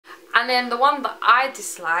And then the one that I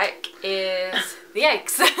dislike is the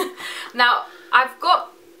eggs. Now, I've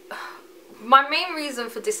got... My main reason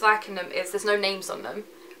for disliking them is there's no names on them.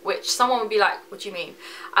 Which someone would be like, what do you mean?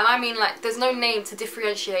 And I mean, like, there's no name to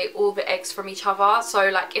differentiate all the eggs from each other. So,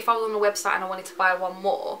 like, if I was on the website and I wanted to buy one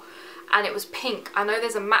more and it was pink, I know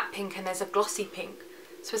there's a matte pink and there's a glossy pink.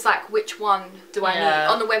 So it's like, which one do I need?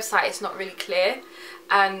 On the website, it's not really clear.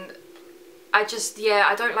 And I just,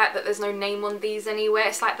 I don't like that there's no name on these anywhere.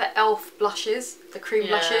 It's like the e.l.f. blushes, the cream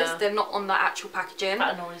blushes. They're not on the actual packaging.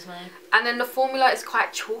 That annoys me. And then the formula is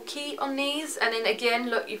quite chalky on these. And then again,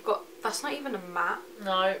 look, you've got... That's not even a matte.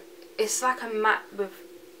 No. It's like a matte with...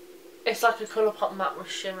 It's like a Colourpop matte with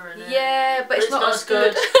shimmer in it. Yeah, but it's not as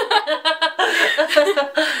good.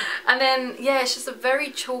 And then, it's just a very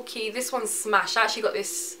chalky... This one's smashed. I actually got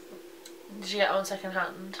this... Did you get it on second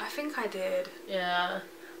hand? I think I did. Yeah.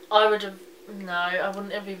 I would have... No, I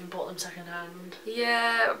wouldn't have even bought them second hand.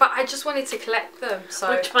 Yeah, but I just wanted to collect them, so...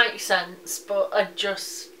 Which makes sense, but I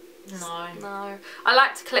just... No. I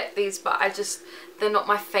like to collect these, but they're not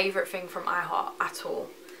my favourite thing from iHeart at all.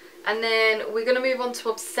 And then we're going to move on to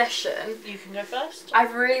Obsession. You can go first. I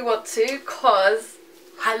really want to, because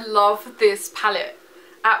I love this palette.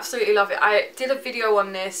 Absolutely love it. I did a video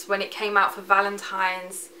on this when it came out for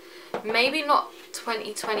Valentine's. Maybe not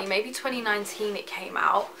 2020, maybe 2019 it came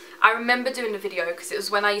out. I remember doing the video because it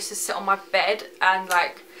was when I used to sit on my bed and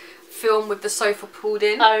like film with the sofa pulled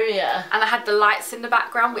in. Oh yeah. And I had the lights in the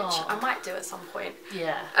background, which I might do at some point.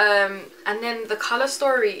 Yeah. And then the colour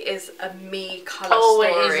story is a me colour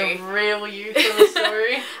story. Oh, it is a real you colour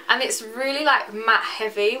story. And it's really like matte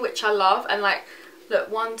heavy, which I love. And like, look,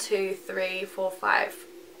 1, 2, 3, 4, 5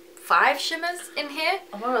 shimmers in here.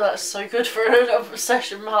 Oh my god, that's so good for an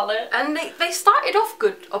Obsession palette. And they started off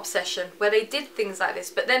good, Obsession, where they did things like this,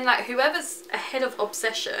 but then like whoever's ahead of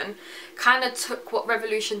Obsession kind of took what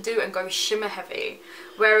Revolution do and go shimmer heavy,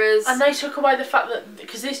 whereas... And they took away the fact that,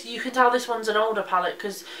 because this, you can tell this one's an older palette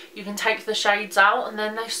because you can take the shades out, and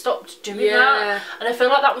then they stopped doing that. And I feel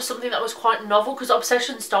like that was something that was quite novel, because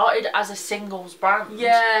Obsession started as a singles brand.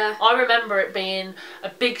 Yeah. I remember it being a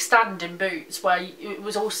big stand in Boots where it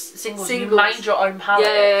was all singles. You made your own palette.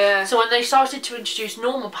 Yeah. So when they started to introduce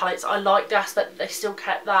normal palettes, I liked the aspect that they still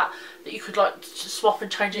kept that you could like swap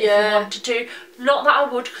and change it if you wanted to. Not that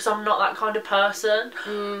I would, because I'm not that kind of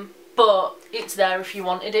person. But it's there if you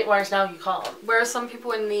wanted it, whereas now you can't. Whereas some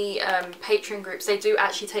people in the Patreon groups, they do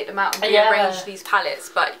actually take them out and rearrange these palettes.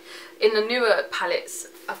 But in the newer palettes,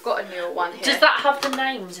 I've got a newer one here. Does that have the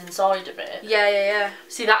names inside of it? Yeah.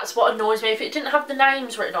 See, that's what annoys me. If it didn't have the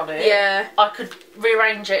names written on it, I could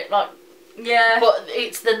rearrange it like... Yeah. But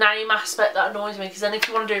it's the name aspect that annoys me, because then if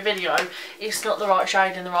you want to do a video, it's not the right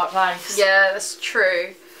shade in the right place. Yeah, that's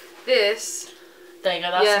true. This... There you go,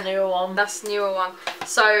 that's the newer one. That's the newer one.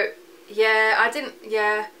 So, I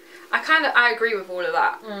agree with all of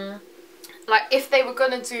that. Like, if they were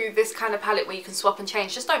going to do this kind of palette where you can swap and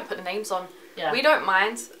change, just don't put the names on. Yeah. We don't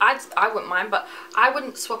mind. I wouldn't mind, but I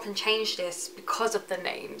wouldn't swap and change this because of the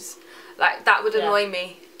names. Like, that would annoy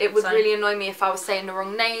me. It would really annoy me if I was saying the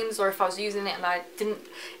wrong names, or if I was using it and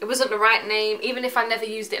it wasn't the right name. Even if I never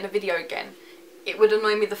used it in a video again, it would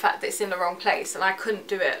annoy me the fact that it's in the wrong place, and I couldn't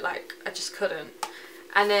do it. Like, I just couldn't.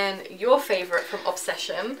 And then your favourite from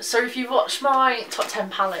Obsession. So if you've watched my top 10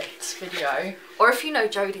 palettes video, or if you know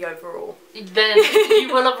JODIE overall, then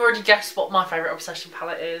you will have already guessed what my favourite Obsession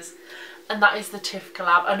palette is. And that is the Tiff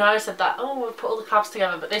collab. I know I said that, oh, we'll put all the collabs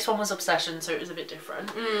together, but this one was Obsession, so it was a bit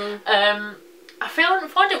different. I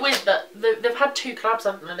find it weird that they've had 2 collabs,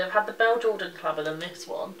 haven't they? They've had the Belle Jordan collab and then this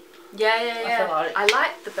one. Yeah. I feel like. I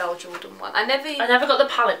like the Belle Jordan one. I never got the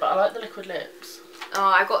palette, but I like the liquid lips. Oh,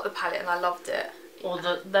 I got the palette and I loved it. Or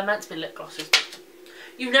they're meant to be lip glosses.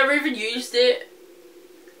 You've never even used it.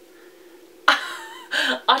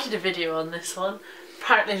 I did a video on this one.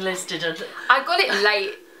 Apparently Liz didn't. I got it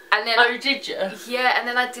late, and then... Oh, did you? Yeah, and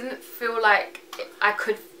then I didn't feel like I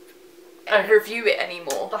could review it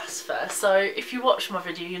anymore. That's fair. So if you watch my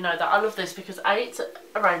video, you know that I love this because A, it's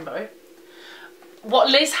a rainbow. What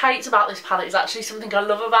Liz hates about this palette is actually something I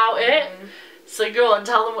love about it. So go on,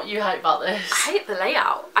 tell them what you hate about this. I hate the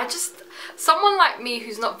layout. Someone like me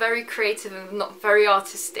who's not very creative and not very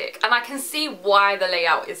artistic, and I can see why the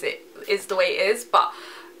layout is the way it is, but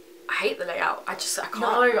I hate the layout. I can't.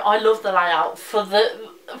 No, I love the layout for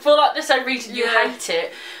like the same reason you hate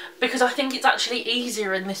it, because I think it's actually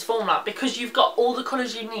easier in this format because you've got all the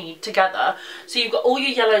colours you need together. So you've got all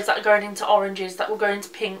your yellows that are going into oranges, that will go into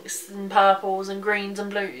pinks and purples and greens and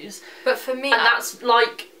blues. But for me, and that's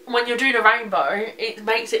like, when you're doing a rainbow, it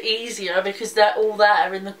makes it easier because they're all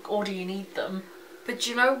there in the order you need them. But do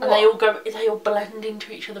you know what? And they all blend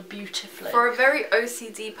into each other beautifully. For a very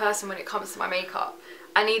OCD person when it comes to my makeup,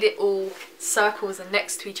 I need it all circles and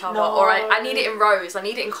next to each other. No. Or I need it in rows, I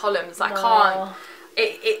need it in columns. I can't.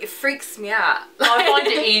 It freaks me out. I find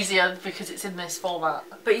it easier because it's in this format.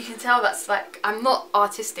 But you can tell that's like, I'm not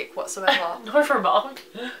artistic whatsoever. Neither am I.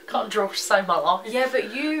 Can't draw to save my life. Yeah,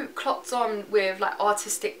 but you clocked on with like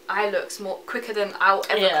artistic eye looks more quicker than I'll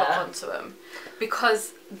ever clock onto them.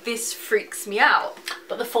 Because this freaks me out.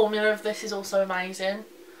 But the formula of this is also amazing.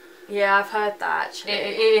 Yeah, I've heard that actually.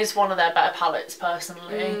 It is one of their better palettes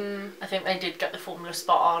personally. I think they did get the formula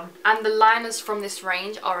spot on. And the liners from this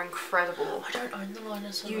range are incredible. I don't own the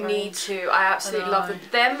liners. You need to. I absolutely love them.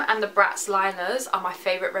 Them and the Bratz liners are my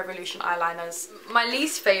favourite Revolution eyeliners. My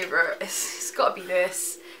least favourite, it's got to be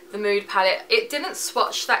this. The Mood palette. It didn't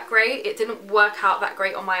swatch that great. It didn't work out that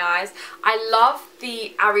great on my eyes. I love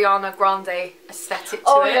the Ariana Grande aesthetic to it.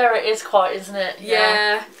 Oh yeah, it is quite, isn't it?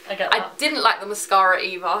 Yeah. I get that. I didn't like the mascara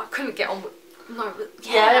either. I couldn't get on with... No,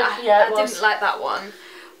 I didn't like that one.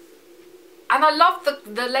 And I love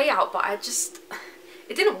the layout, but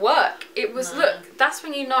it didn't work. It was, look, that's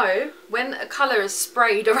when you know, when a colour is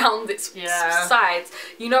sprayed around its sides,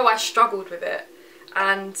 you know I struggled with it.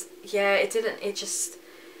 And yeah, it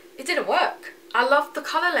didn't work. I loved the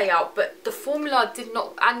colour layout, but the formula did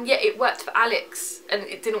not, and yet it worked for Alex, and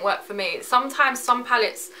it didn't work for me. Sometimes some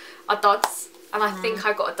palettes are duds, and I think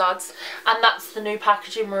I got a dud. And that's the new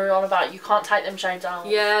packaging we're on about. You can't take them shades out.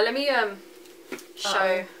 Yeah, let me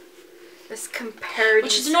show. Let's compare these.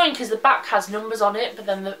 Which is annoying because the back has numbers on it, but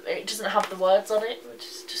then it doesn't have the words on it, which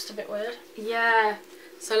is just a bit weird. Yeah.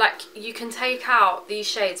 So like, you can take out these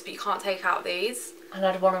shades, but you can't take out these. And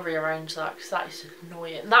I'd want to rearrange that because that is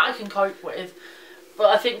annoying. That I can cope with, but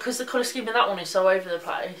I think because the colour scheme in that one is so over the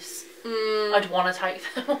place, I'd want to take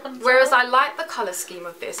them ones. Whereas I like the colour scheme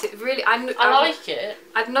of this. It really, I like it.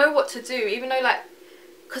 I'd know what to do, even though like,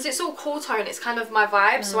 because it's all cool tone, it's kind of my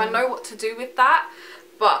vibe, so I know what to do with that.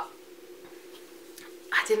 But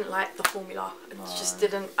I didn't like the formula. It just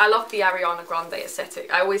didn't. I love the Ariana Grande aesthetic.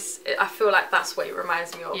 I feel like that's what it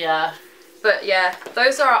reminds me of. Yeah. But yeah,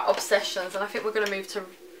 those are our obsessions, and I think we're going to move to...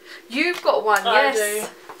 You've got one, yes. I do.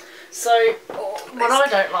 So, what I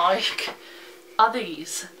don't like are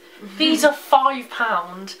these. These are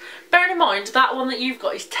 £5. Bearing in mind, that one that you've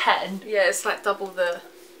got is 10. Yeah, it's like double the...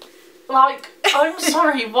 Like, I'm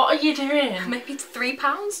sorry, what are you doing? Maybe £3,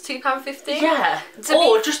 £2.50? Yeah,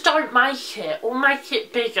 or just don't make it, or make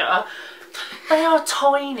it bigger. They are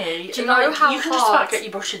tiny. Do you know how you can hard? just about get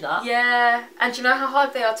your brush in that. Yeah, and do you know how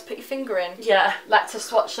hard they are to put your finger in? Yeah. Like to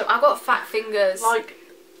swatch them. I've got fat fingers. Like,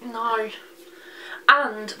 no.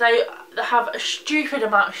 And they have a stupid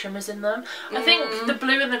amount of shimmers in them. I think the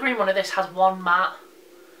blue and the green one of this has one matte.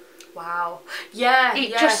 Wow. Yeah.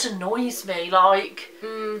 It just annoys me. Like,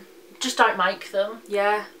 just don't make them.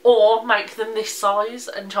 Yeah. Or make them this size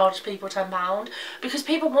and charge people £10 because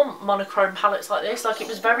people want monochrome palettes like this. Like, it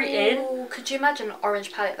was very in. Could you imagine an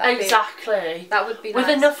orange palette that exactly big? That would be with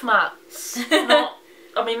nice. enough mattes. Not.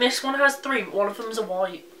 I mean, this one has 3, but one of them's a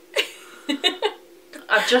white.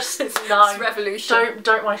 I just It's Revolution.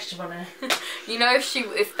 Don't waste your money. You know,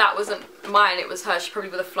 if that wasn't mine, it was her. She probably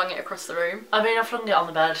would have flung it across the room. I mean, I flung it on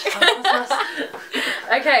the bed.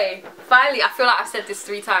 Okay, finally, I feel like I've said this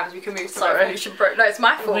 3 times. We can move to Revolution Pro. No, it's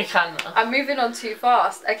my fault. We can. I'm moving on too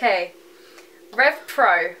fast. Okay, Rev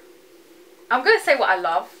Pro. I'm gonna say what I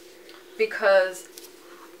love because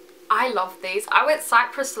I love these. I went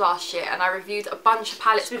Cyprus last year and I reviewed a bunch of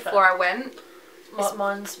palettes before I went.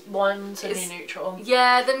 Mine's a new neutral.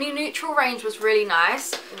 Yeah, the new neutral range was really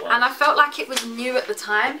nice, and I felt like it was new at the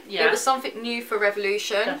time. Yeah. It was something new for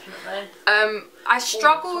Revolution. Definitely. I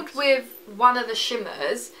struggled with one of the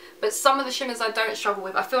shimmers, but some of the shimmers I don't struggle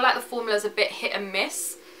with. I feel like the formula's a bit hit and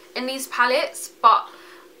miss in these palettes, but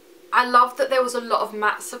I love that there was a lot of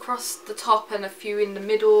mattes across the top and a few in the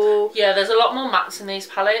middle. Yeah, there's a lot more mattes in these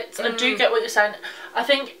palettes. I do get what you're saying. I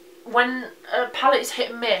think when a palette is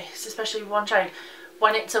hit and miss, especially with one shade,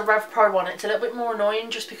 when it's a Rev Pro one, it's a little bit more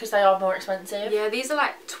annoying just because they are more expensive. Yeah, these are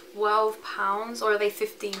like £12, or are they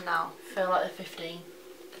 15 now? I feel like they're 15.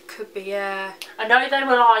 Could be, yeah. I know they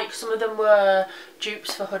were like, some of them were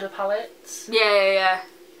dupes for Huda palettes. Yeah.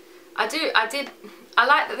 I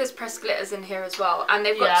like that there's pressed glitters in here as well, and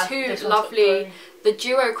they've got 2 lovely. The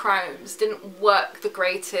duochromes didn't work the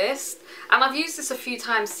greatest, and I've used this a few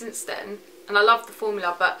times since then, and I love the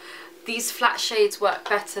formula, but these flat shades work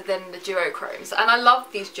better than the duochromes, and I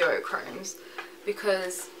love these duochromes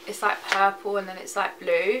because it's like purple and then it's like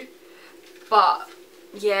blue. But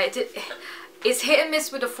yeah, it's hit and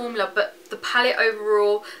miss with the formula, but the palette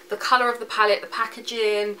overall, the colour of the palette, the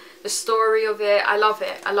packaging, the story of it, I love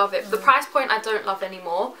it. I love it. The price point I don't love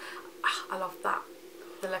anymore. I love that.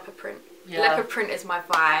 The leopard print. Yeah. Leopard print is my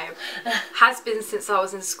vibe. Has been since I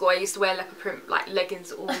was in school. I used to wear leopard print like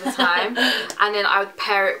leggings all the time, and then I would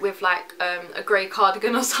pair it with like a grey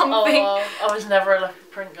cardigan or something. Oh, I was never a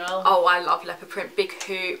leopard print girl. Oh, I love leopard print. Big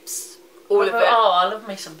hoops, all of it. Oh, I love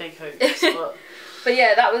me some big hoops. But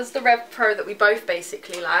yeah, that was the Rev Pro that we both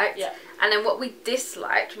basically liked. Yeah. And then what we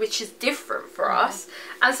disliked, which is different for us,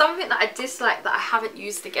 and something that I dislike that I haven't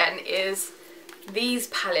used again, is these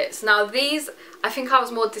palettes. Now these, I think I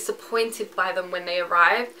was more disappointed by them when they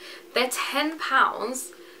arrived. They're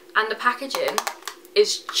 £10 and the packaging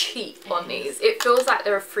is cheap on these. It feels like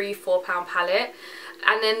they're a £3–4 palette.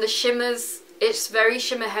 And then the shimmers, it's very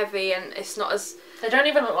shimmer heavy and it's not as... They don't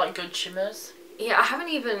even look like good shimmers. Yeah, I haven't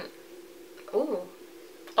even... Ooh.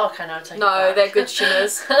 Okay, no, take it No, back. they're good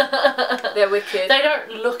shimmers. They're wicked. They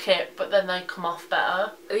don't look it, but then they come off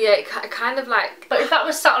better. Yeah, it kind of like... But if that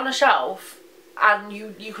was sat on a shelf and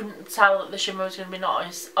you couldn't tell that the shimmer was going to be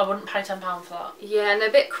nice, I wouldn't pay £10 for that. Yeah, and they're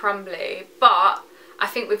a bit crumbly, but I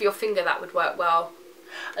think with your finger that would work well.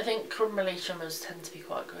 I think crumbly shimmers tend to be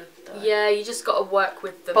quite good though. Yeah, you just got to work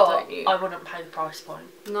with them, but don't you? I wouldn't pay the price point.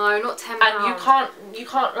 No, not £10. And you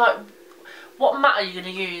can't like, what matte are you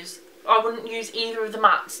going to use? I wouldn't use either of the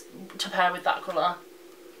mattes to pair with that colour.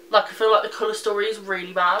 Like, I feel like the colour story is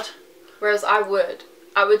really bad. Whereas I would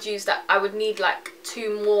use that. I would need like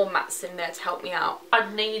 2 more mattes in there to help me out.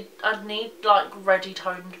 I'd need like ready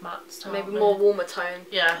toned mattes to maybe more warmer tone.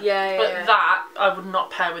 Yeah. Yeah. But that I would not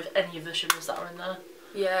pair with any of the shimmers that are in there.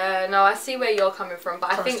 Yeah, no, I see where you're coming from,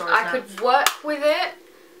 but I think I could work with it.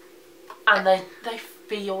 And they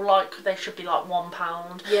feel like they should be like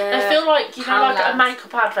 £1. Yeah. They feel like, you know, like a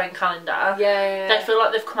makeup advent calendar. Yeah. They feel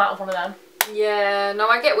like they've come out of one of them. Yeah, no,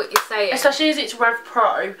 I get what you're saying. Especially as it's Rev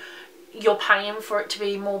Pro, you're paying for it to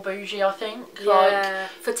be more bougie, I think. Yeah. Like,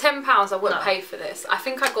 for £10 I wouldn't pay for this. I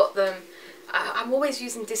think I got them... I'm always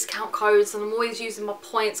using discount codes and I'm always using my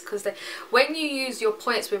points, because when you use your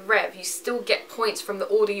points with Rev, you still get points from the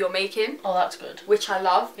order you're making. Oh, that's good. Which I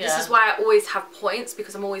love. Yeah. This is why I always have points,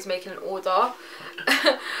 because I'm always making an order.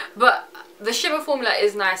 But the shimmer formula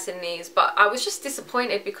is nice in these, but I was just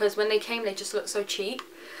disappointed because when they came they just looked so cheap.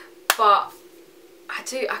 But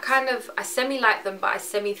I semi like them, but I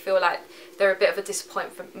semi feel like they're a bit of a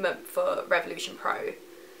disappointment for Revolution Pro.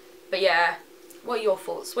 But yeah. What are your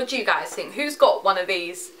thoughts? What do you guys think? Who's got one of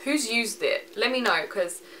these? Who's used it? Let me know,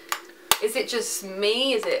 because is it just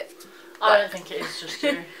me? Is it... I don't think it is just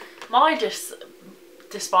you. My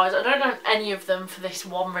despise, I don't know any of them for this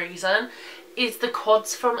one reason, is the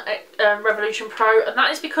quads from Revolution Pro, and that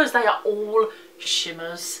is because they are all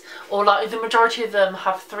shimmers, or like the majority of them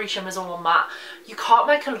have 3 shimmers on one matte. You can't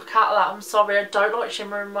make a look out of that. I'm sorry, I don't like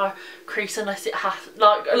shimmer in my crease unless it has,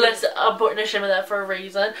 like, unless I'm putting a shimmer there for a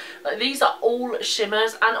reason. Like, these are all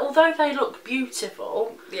shimmers, and although they look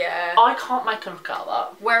beautiful, yeah, I can't make a look out of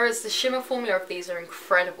that. Whereas the shimmer formula of these are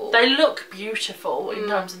incredible. They look beautiful in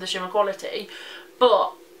terms of the shimmer quality,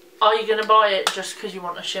 but are you going to buy it just because you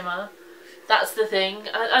want a shimmer? That's the thing.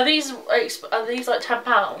 Are these like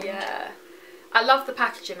 £10? Yeah. I love the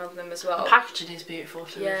packaging of them as well. The packaging is beautiful,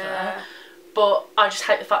 to be fair. But I just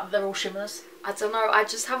hate the fact that they're all shimmers. I don't know, I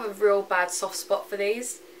just have a real bad soft spot for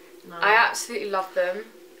these. No. I absolutely love them.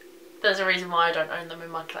 There's a reason why I don't own them in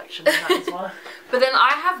my collection, and that is why. But then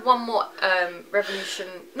I have one more Revolution...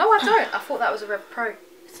 No, I don't. I thought that was a Rev Pro.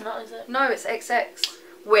 It's not, is it? No, it's XX.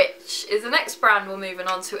 Which is the next brand we're moving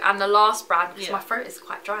on to, and the last brand, because my throat is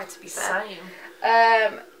quite dry, to be fair.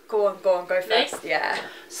 Same. Go on, go first. Yeah.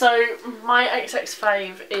 So my XX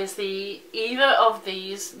fave is either of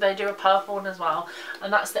these. They do a purple one as well,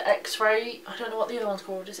 and that's the X-ray. I don't know what the other one's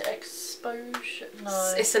called. Is it exposure?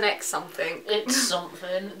 No. It's an X something. It's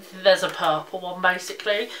something. There's a purple one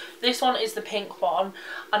basically. This one is the pink one,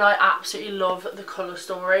 and I absolutely love the colour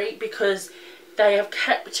story because they have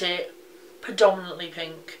kept it predominantly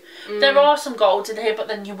pink. There are some golds in here, but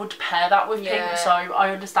then you would pair that with pink, so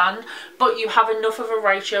I understand. But you have enough of a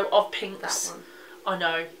ratio of pinks. That one. I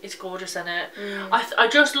know, it's gorgeous, isn't it? I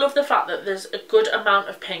just love the fact that there's a good amount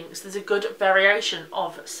of pinks. There's a good variation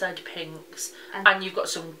of said pinks, and you've got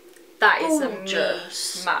some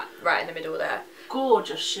gorgeous matte right in the middle there.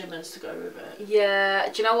 Gorgeous shimmers to go with it. Yeah,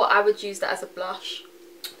 do you know what? I would use that as a blush.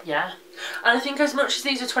 Yeah, and I think as much as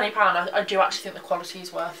these are £20, I do actually think the quality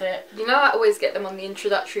is worth it. You know, I always get them on the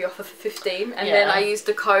introductory offer for 15, and then I use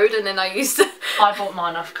the code, and then I use the... I bought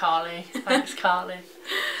mine off Carly. Thanks, Carly.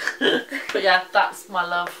 But yeah, that's my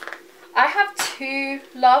love. I have 2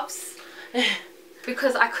 loves.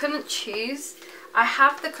 because I couldn't choose. I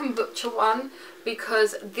have the kombucha one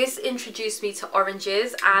because this introduced me to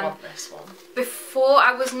oranges, and I want this one. Before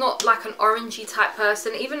I was not like an orangey type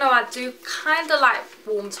person, even though I do kind of like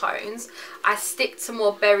warm tones. I stick to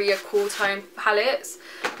more berry or cool tone palettes,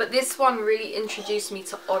 but this one really introduced me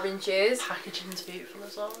to oranges. Packaging's beautiful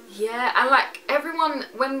as well. Yeah, and like everyone,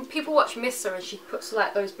 when people watch Missa and she puts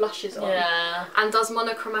like those blushes on and does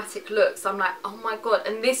monochromatic looks, I'm like, oh my god.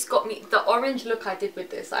 And this got me, the orange look I did with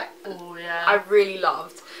this, like, oh yeah, I really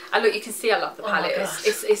loved. And look, you can see I love the palette.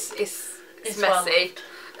 It's messy.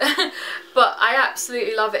 But I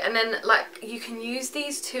absolutely love it. And then like you can use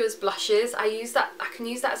these two as blushes. I can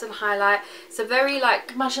use that as a highlight. It's a very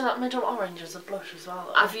like, imagine that middle orange as a blush as well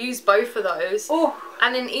though. I've used both of those. Oh,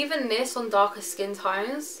 and then even this on darker skin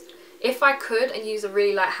tones, if I could and use a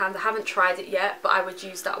really light hand, I haven't tried it yet, but I would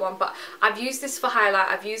use that one. But I've used this for highlight,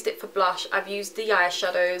 I've used it for blush, I've used the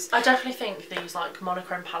eyeshadows. I definitely think these like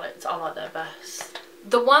monochrome palettes are like their best.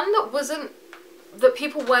 The one that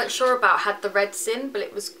people weren't sure about had the reds in, but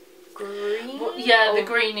it was green. Well, yeah, the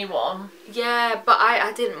greeny one. Yeah, but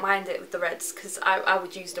I didn't mind it with the reds because I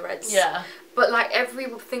would use the reds. Yeah. But like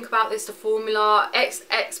think about this, the Formula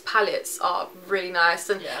XX palettes are really nice,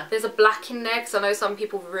 and there's a black in there because I know some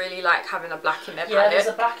people really like having a black in their palette. Yeah, there's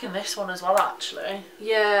a black in this one as well actually.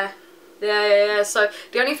 Yeah. So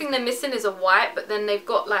the only thing they're missing is a white, but then they've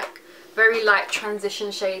got like very light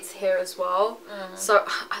transition shades here as well. So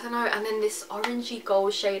I don't know. And then this orangey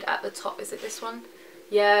gold shade at the top, is it this one?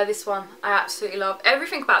 Yeah, this one I absolutely love.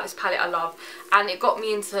 Everything about this palette I love, and it got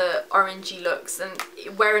me into orangey looks and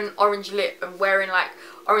wearing orange lip and wearing like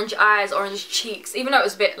orange eyes, orange cheeks, even though it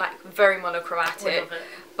was a bit like very monochromatic. I love it.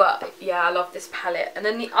 But yeah, I love this palette. And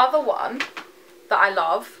then the other one that I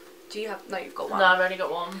love, do you have, no, you've got one. No, I've only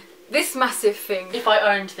got one. This massive thing. If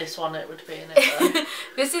I owned this one, it would be in it though.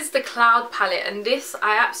 This is the Cloud palette, and this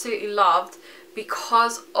I absolutely loved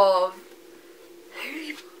because of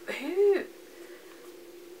who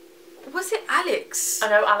was it? Alex. I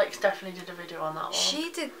know Alex definitely did a video on that one. She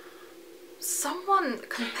did. Someone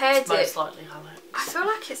compared it's most likely Alex. I feel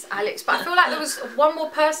like it's Alex, but I feel like there was one more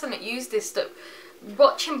person that used this, that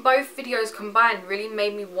watching both videos combined really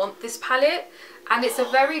made me want this palette. And it's a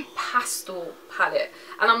very pastel palette,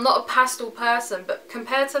 and I'm not a pastel person, but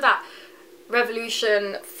compared to that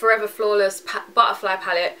Revolution Forever Flawless Butterfly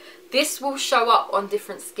palette, this will show up on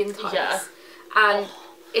different skin tones. Yeah. And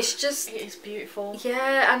it's just, it is beautiful.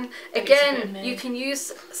 Yeah, and again, you can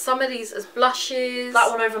use some of these as blushes. That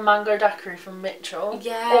one over Mango Daiquiri from Mitchell.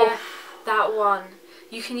 Yeah, that one.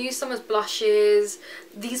 You can use some as blushes.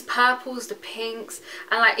 These purples, the pinks,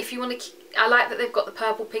 and like if you want to, I like that they've got the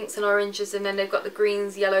purple, pinks and oranges, and then they've got the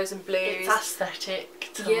greens, yellows and blues. It's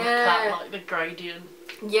aesthetic to look at, like the gradient.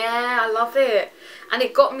 Yeah, I love it. And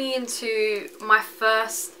it got me into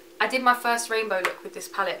I did my first rainbow look with this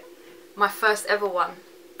palette. My first ever one.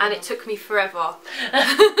 And it took me forever.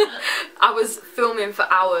 I was filming for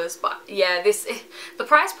hours, but yeah, the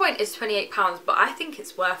price point is £28, but I think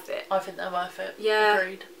it's worth it. I think they're worth it. Yeah.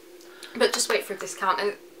 Agreed. But just wait for a discount,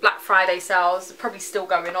 and Black Friday sales are probably still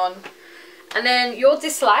going on. And then your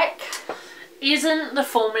dislike isn't the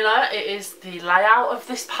formula, it is the layout of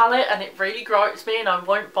this palette, and it really gripes me, and I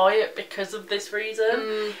won't buy it because of this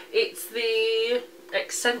reason. It's the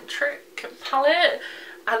eccentric palette.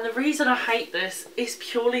 And the reason I hate this is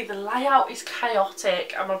purely the layout is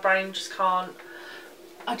chaotic, and my brain just can't,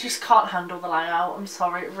 I just can't handle the layout. I'm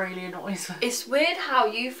sorry, it really annoys me. It's weird how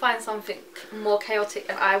you find something more chaotic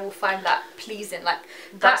and I will find that pleasing. Like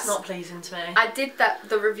that's not pleasing to me. I did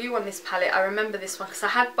the review on this palette. I remember this one because I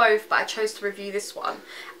had both, but I chose to review this one.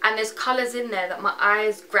 And there's colours in there that my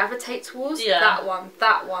eyes gravitate towards. Yeah. That one,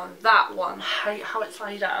 that one, that one. I hate how it's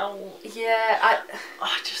laid out. Yeah,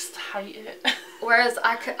 I just hate it. Whereas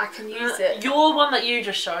I can use it. Your one that you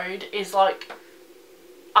just showed is like,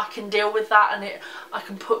 I can deal with that, and I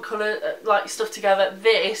can put colour like stuff together.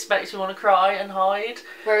 This makes me want to cry and hide.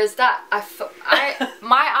 Whereas that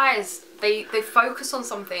my eyes, they focus on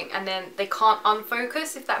something and then they can't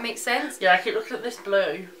unfocus, if that makes sense. Yeah, I keep looking at this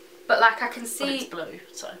blue. But like I can see it's blue,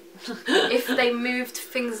 so if they moved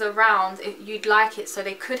things around, you'd like it. So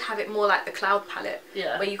they could have it more like the Cloud palette,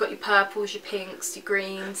 where you've got your purples, your pinks, your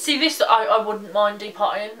greens. See, this I wouldn't mind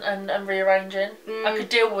depotting and rearranging. I could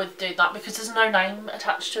deal with doing that because there's no name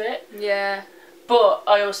attached to it. Yeah. But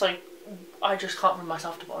I just can't bring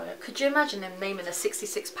myself to buy it. Could you imagine them naming a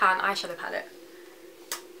 £66 eyeshadow palette?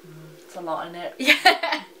 It's a lot in it. Yeah.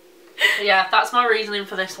 But yeah, that's my reasoning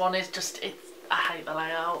for this one. Is just I hate the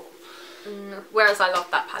layout. Whereas I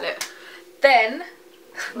love that palette. Then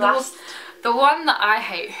The one that I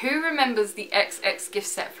hate, who remembers the XX gift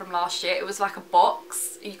set from last year? It was like a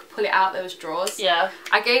box, you could pull it out, there was drawers. Yeah.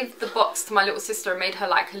 I gave the box to my little sister and made her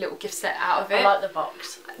like a little gift set out of it. I like the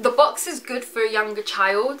box. The box is good for a younger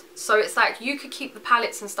child, so it's like you could keep the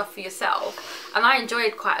palettes and stuff for yourself, and I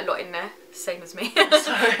enjoyed quite a lot in there, same as me.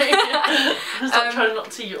 Sorry. I'm trying not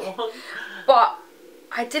to yawn. But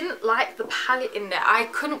I didn't like the palette in there. I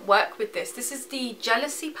couldn't work with this. This is the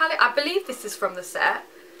Jealousy palette. I believe this is from the set.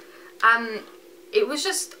 And it was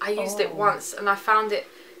just, I used it once and I found it,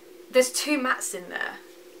 there's 2 mattes in there.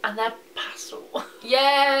 And they're pastel.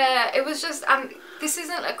 Yeah, it was just, and this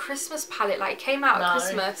isn't a Christmas palette, like it came out at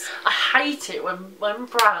Christmas. I hate it when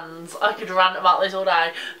brands, I could rant about this all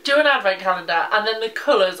day, do an advent calendar and then the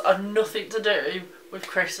colours are nothing to do with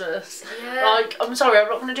Christmas. Yeah. Like, I'm sorry, I'm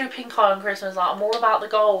not going to do pink eye on Christmas. Like, I'm all about the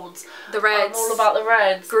golds. The reds. I'm all about the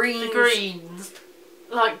reds. Greens. The greens.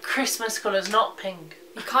 Like, Christmas colours, not pink.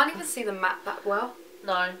 You can't even see the matte that well.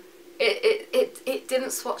 No. It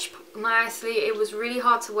didn't swatch nicely. It was really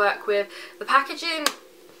hard to work with. The packaging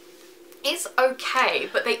is okay,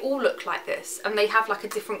 but they all look like this. And they have like a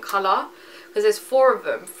different colour. Because there's 4 of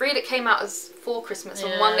them. 3 that came out as for Christmas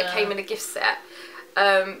and 1 that came in a gift set.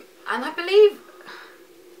 And I believe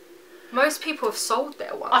most people have sold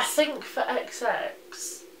their ones. I think for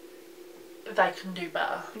XX, they can do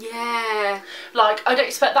better. Yeah. Like, I'd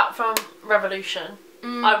expect that from Revolution.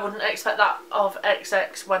 I wouldn't expect that of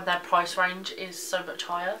XX when their price range is so much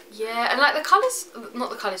higher. Yeah, and like the colours, not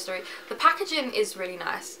the colour story, the packaging is really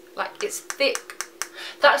nice. Like, it's thick.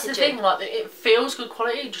 That's the thing, like, it feels good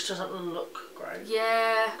quality, it just doesn't look great.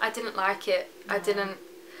 Yeah, I didn't like it. I didn't.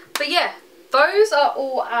 But yeah, those are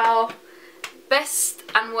all our best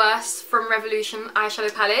and worst from Revolution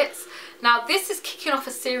eyeshadow palettes. Now, this is kicking off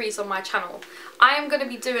a series on my channel. I am going to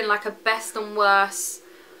be doing like a best and worst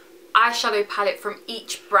eyeshadow palette from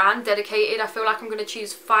each brand dedicated. I feel like I'm going to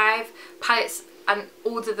choose 5 palettes and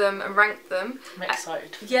order them and rank them. I'm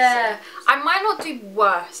excited. Yeah, I might not do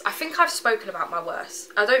worst. I think I've spoken about my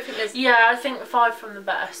worst. I don't think there's... Yeah, I think 5 from the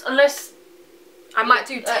best. Unless... I might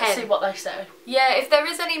do 10. Let's see what they say. Yeah, if there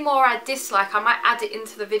is any more I dislike, I might add it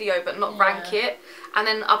into the video but not rank it. And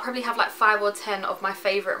then I'll probably have like 5 or 10 of my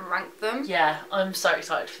favourite and rank them. Yeah, I'm so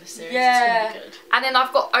excited for this series. Yeah. It's going to be good. And then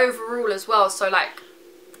I've got overall as well, so like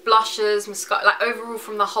blushes, mascara, like overall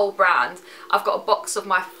from the whole brand, I've got a box of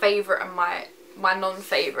my favourite and my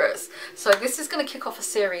non-favourites. So this is going to kick off a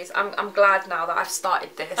series. I'm glad now that I've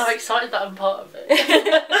started this. I'm excited that I'm part of it.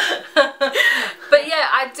 But yeah,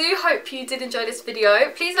 I do hope you did enjoy this video.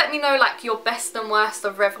 Please let me know like your best and worst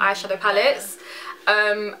of Rev eyeshadow palettes.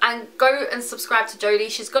 And go and subscribe to Jodie.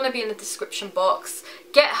 She's going to be in the description box.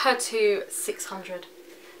 Get her to 600.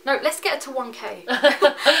 No, let's get her to 1k.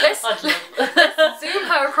 let's zoom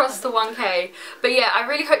her across to 1k. But yeah, I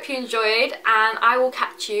really hope you enjoyed, and I will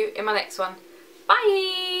catch you in my next one.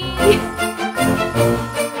 Bye!